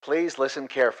Please listen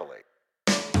carefully.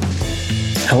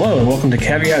 Hello and welcome to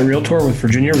Caveat Realtor with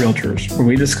Virginia Realtors, where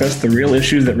we discuss the real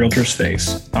issues that realtors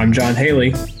face. I'm John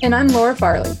Haley. And I'm Laura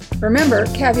Farley. Remember,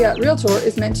 Caveat Realtor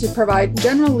is meant to provide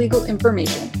general legal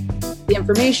information. The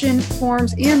information,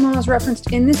 forms, and laws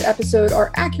referenced in this episode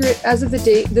are accurate as of the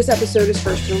date this episode is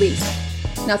first released.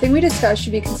 Nothing we discuss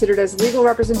should be considered as legal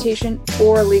representation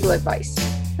or legal advice.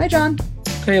 Hi, John.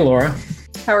 Hey, Laura.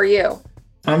 How are you?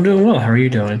 I'm doing well. How are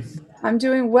you doing? I'm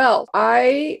doing well.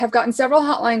 I have gotten several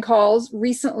hotline calls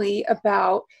recently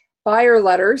about buyer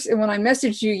letters. And when I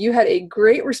messaged you, you had a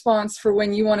great response for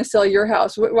when you want to sell your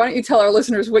house. Why don't you tell our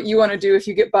listeners what you want to do if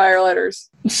you get buyer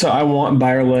letters? So I want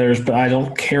buyer letters, but I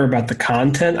don't care about the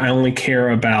content. I only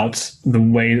care about the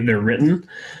way that they're written.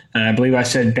 And I believe I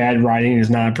said bad writing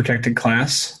is not a protected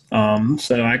class.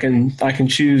 So I can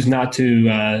choose not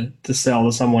to sell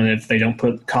to someone if they don't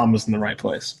put commas in the right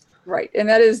place. Right. And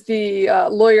that is the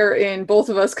lawyer in both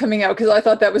of us coming out, because I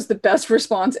thought that was the best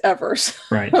response ever.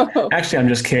 Right. Actually, I'm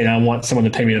just kidding. I want someone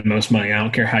to pay me the most money. I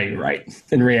don't care how you write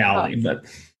in reality, but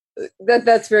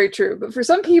that's very true. But for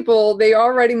some people, they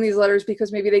are writing these letters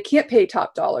because maybe they can't pay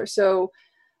top dollar. So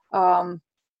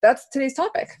that's today's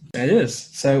topic. It is.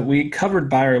 So we covered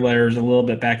buyer letters a little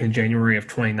bit back in January of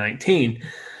 2019.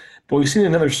 But we've seen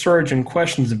another surge in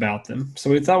questions about them, so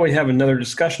we thought we'd have another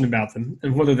discussion about them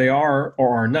and whether they are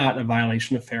or are not a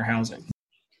violation of fair housing.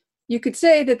 You could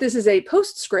say that this is a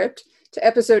postscript to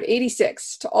episode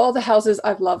 86, to all the houses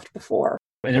I've loved before.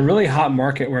 In a really hot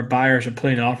market where buyers are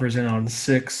putting offers in on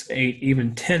 6, 8,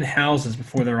 even 10 houses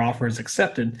before their offer is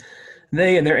accepted,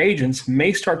 they and their agents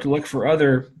may start to look for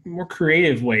other, more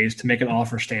creative ways to make an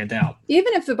offer stand out.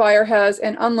 Even if the buyer has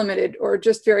an unlimited or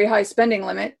just very high spending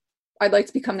limit, I'd like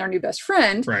to become their new best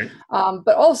friend. Right.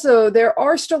 But also there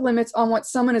are still limits on what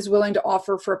someone is willing to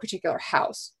offer for a particular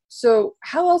house. So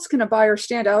how else can a buyer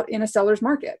stand out in a seller's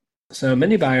market? So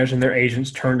many buyers and their agents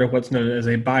turn to what's known as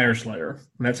a buyer's letter.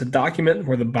 And that's a document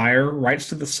where the buyer writes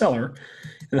to the seller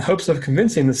in the hopes of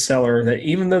convincing the seller that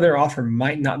even though their offer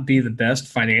might not be the best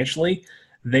financially,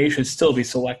 they should still be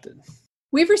selected.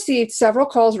 We've received several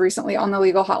calls recently on the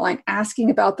legal hotline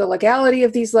asking about the legality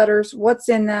of these letters, what's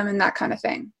in them, and that kind of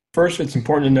thing. First, it's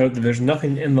important to note that there's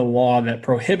nothing in the law that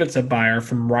prohibits a buyer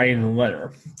from writing a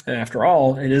letter. And after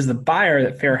all, it is the buyer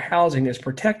that fair housing is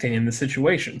protecting in the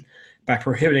situation by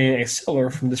prohibiting a seller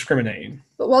from discriminating.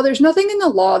 But while there's nothing in the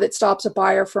law that stops a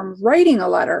buyer from writing a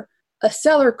letter, a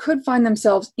seller could find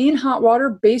themselves in hot water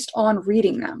based on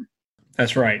reading them.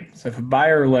 That's right. So if a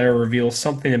buyer letter reveals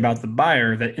something about the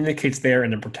buyer that indicates they are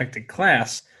in a protected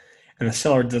class, and the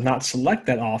seller does not select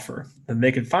that offer, then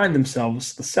they could find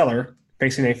themselves, the seller,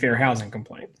 facing a fair housing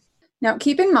complaint. Now,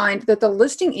 keep in mind that the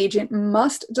listing agent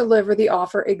must deliver the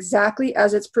offer exactly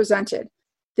as it's presented.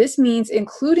 This means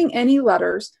including any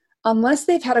letters unless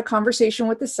they've had a conversation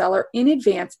with the seller in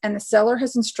advance and the seller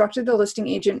has instructed the listing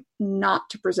agent not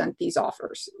to present these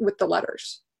offers with the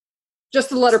letters. Just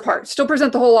the letter part. Still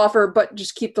present the whole offer, but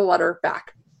just keep the letter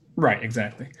back. Right,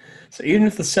 exactly. So even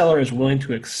if the seller is willing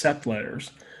to accept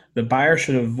letters, the buyer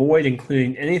should avoid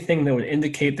including anything that would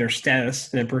indicate their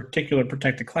status in a particular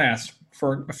protected class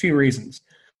for a few reasons.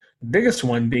 The biggest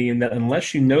one being that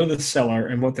unless you know the seller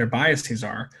and what their biases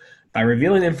are, by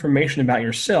revealing information about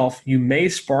yourself, you may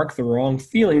spark the wrong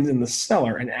feelings in the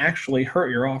seller and actually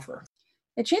hurt your offer.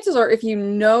 And chances are, if you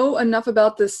know enough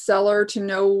about the seller to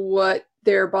know what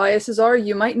their biases are,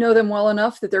 you might know them well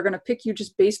enough that they're going to pick you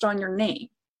just based on your name.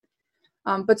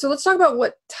 So let's talk about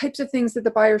what types of things that the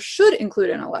buyer should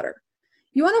include in a letter.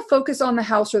 You want to focus on the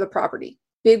house or the property.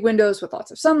 Big windows with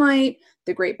lots of sunlight,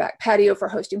 the great back patio for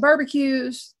hosting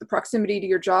barbecues, the proximity to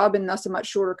your job and thus a much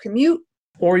shorter commute.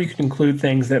 Or you can include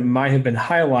things that might have been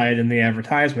highlighted in the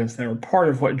advertisements that were part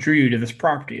of what drew you to this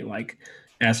property, like,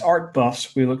 as art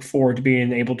buffs, we look forward to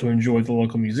being able to enjoy the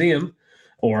local museum,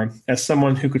 or as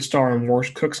someone who could star in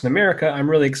Worst Cooks in America, I'm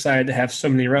really excited to have so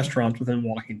many restaurants within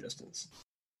walking distance.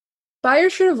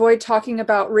 Buyers should avoid talking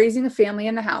about raising a family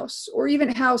in the house, or even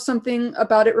how something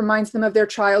about it reminds them of their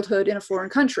childhood in a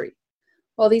foreign country.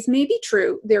 While these may be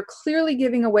true, they're clearly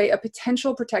giving away a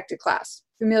potential protected class,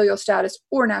 familial status,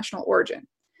 or national origin.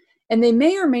 And they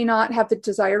may or may not have the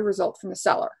desired result from the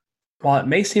seller. While it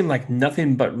may seem like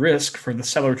nothing but risk for the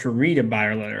seller to read a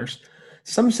buyer letters,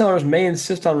 some sellers may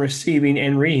insist on receiving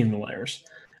and reading the letters.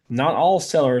 Not all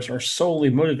sellers are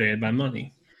solely motivated by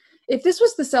money. If this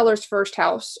was the seller's first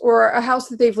house, or a house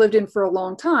that they've lived in for a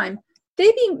long time,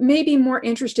 they may be more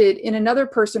interested in another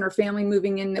person or family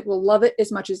moving in that will love it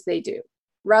as much as they do,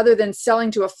 rather than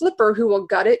selling to a flipper who will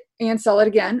gut it and sell it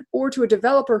again, or to a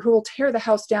developer who will tear the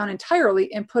house down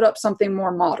entirely and put up something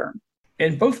more modern.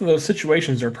 And both of those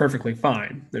situations are perfectly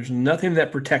fine. There's nothing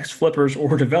that protects flippers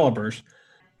or developers,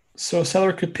 so a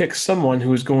seller could pick someone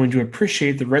who is going to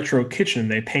appreciate the retro kitchen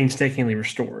they painstakingly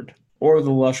restored, or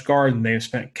the lush garden they have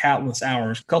spent countless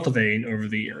hours cultivating over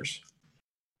the years.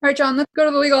 All right, John, let's go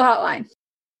to the legal hotline.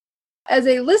 As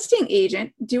a listing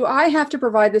agent, do I have to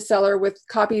provide the seller with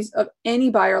copies of any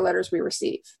buyer letters we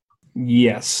receive?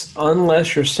 Yes,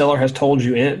 unless your seller has told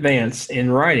you in advance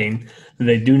in writing that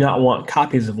they do not want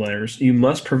copies of letters, you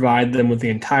must provide them with the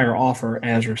entire offer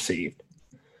as received.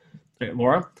 Okay,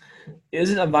 Laura,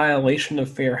 is it a violation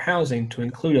of fair housing to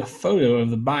include a photo of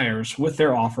the buyers with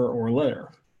their offer or letter?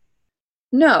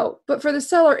 No, but for the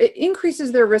seller, it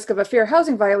increases their risk of a fair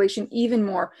housing violation even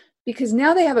more because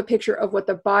now they have a picture of what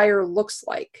the buyer looks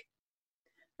like.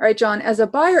 All right, John, as a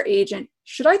buyer agent,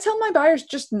 should I tell my buyers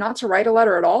just not to write a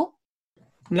letter at all?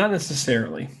 Not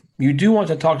necessarily. You do want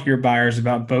to talk to your buyers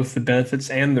about both the benefits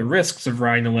and the risks of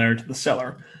writing a letter to the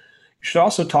seller. You should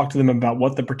also talk to them about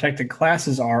what the protected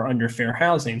classes are under fair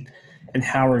housing and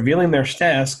how revealing their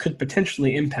status could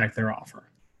potentially impact their offer.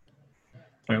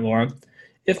 All right, Laura,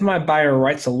 if my buyer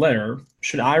writes a letter,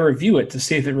 should I review it to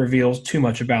see if it reveals too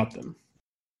much about them?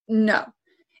 No.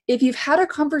 If you've had a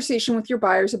conversation with your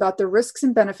buyers about the risks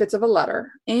and benefits of a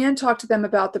letter and talked to them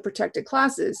about the protected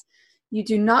classes, you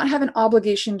do not have an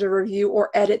obligation to review or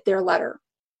edit their letter.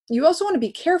 You also want to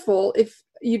be careful if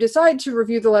you decide to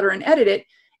review the letter and edit it,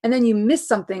 and then you miss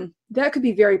something. That could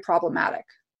be very problematic.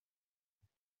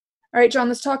 All right, John,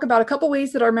 let's talk about a couple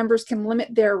ways that our members can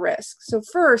limit their risk. So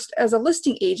first, as a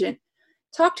listing agent,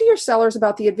 talk to your sellers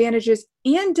about the advantages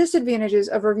and disadvantages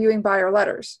of reviewing buyer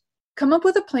letters. Come up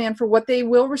with a plan for what they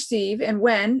will receive and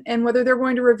when, and whether they're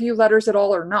going to review letters at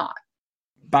all or not.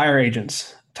 Buyer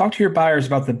agents, talk to your buyers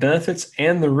about the benefits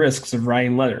and the risks of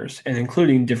writing letters and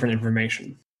including different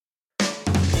information.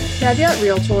 Caveat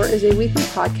Realtor is a weekly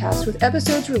podcast with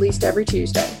episodes released every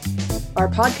Tuesday. Our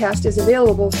podcast is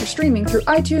available for streaming through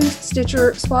iTunes,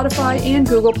 Stitcher, Spotify, and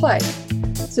Google Play.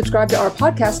 Subscribe to our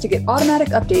podcast to get automatic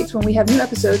updates when we have new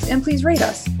episodes, and please rate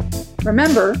us.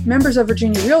 Remember, members of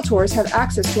Virginia Realtors have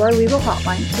access to our legal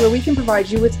hotline where we can provide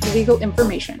you with legal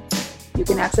information. You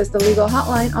can access the legal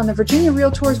hotline on the Virginia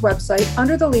Realtors website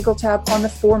under the Legal tab on the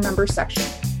For Members section.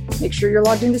 Make sure you're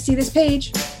logged in to see this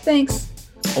page. Thanks.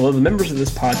 Although the members of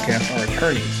this podcast are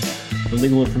attorneys, the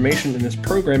legal information in this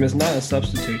program is not a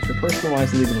substitute for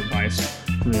personalized legal advice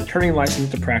from an attorney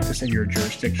licensed to practice in your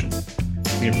jurisdiction.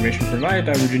 The information provided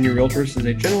by Virginia Realtors is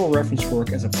a general reference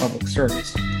work as a public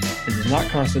service. It does not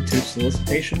constitute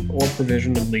solicitation or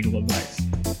provision of legal advice.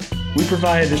 We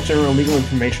provide this general legal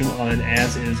information on an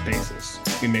as-is basis.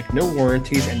 We make no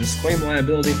warranties and disclaim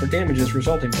liability for damages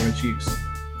resulting from its use.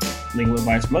 Legal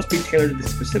advice must be tailored to the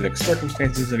specific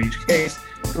circumstances of each case,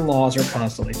 and laws are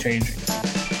constantly changing.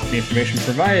 The information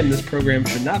provided in this program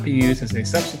should not be used as a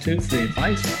substitute for the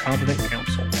advice of competent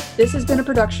counsel. This has been a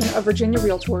production of Virginia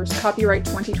Realtors, copyright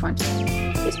 2020.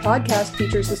 This podcast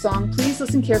features the song Please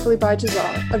Listen Carefully by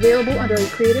Jahzzar, available under a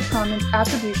Creative Commons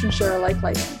Attribution Share Alike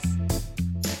license.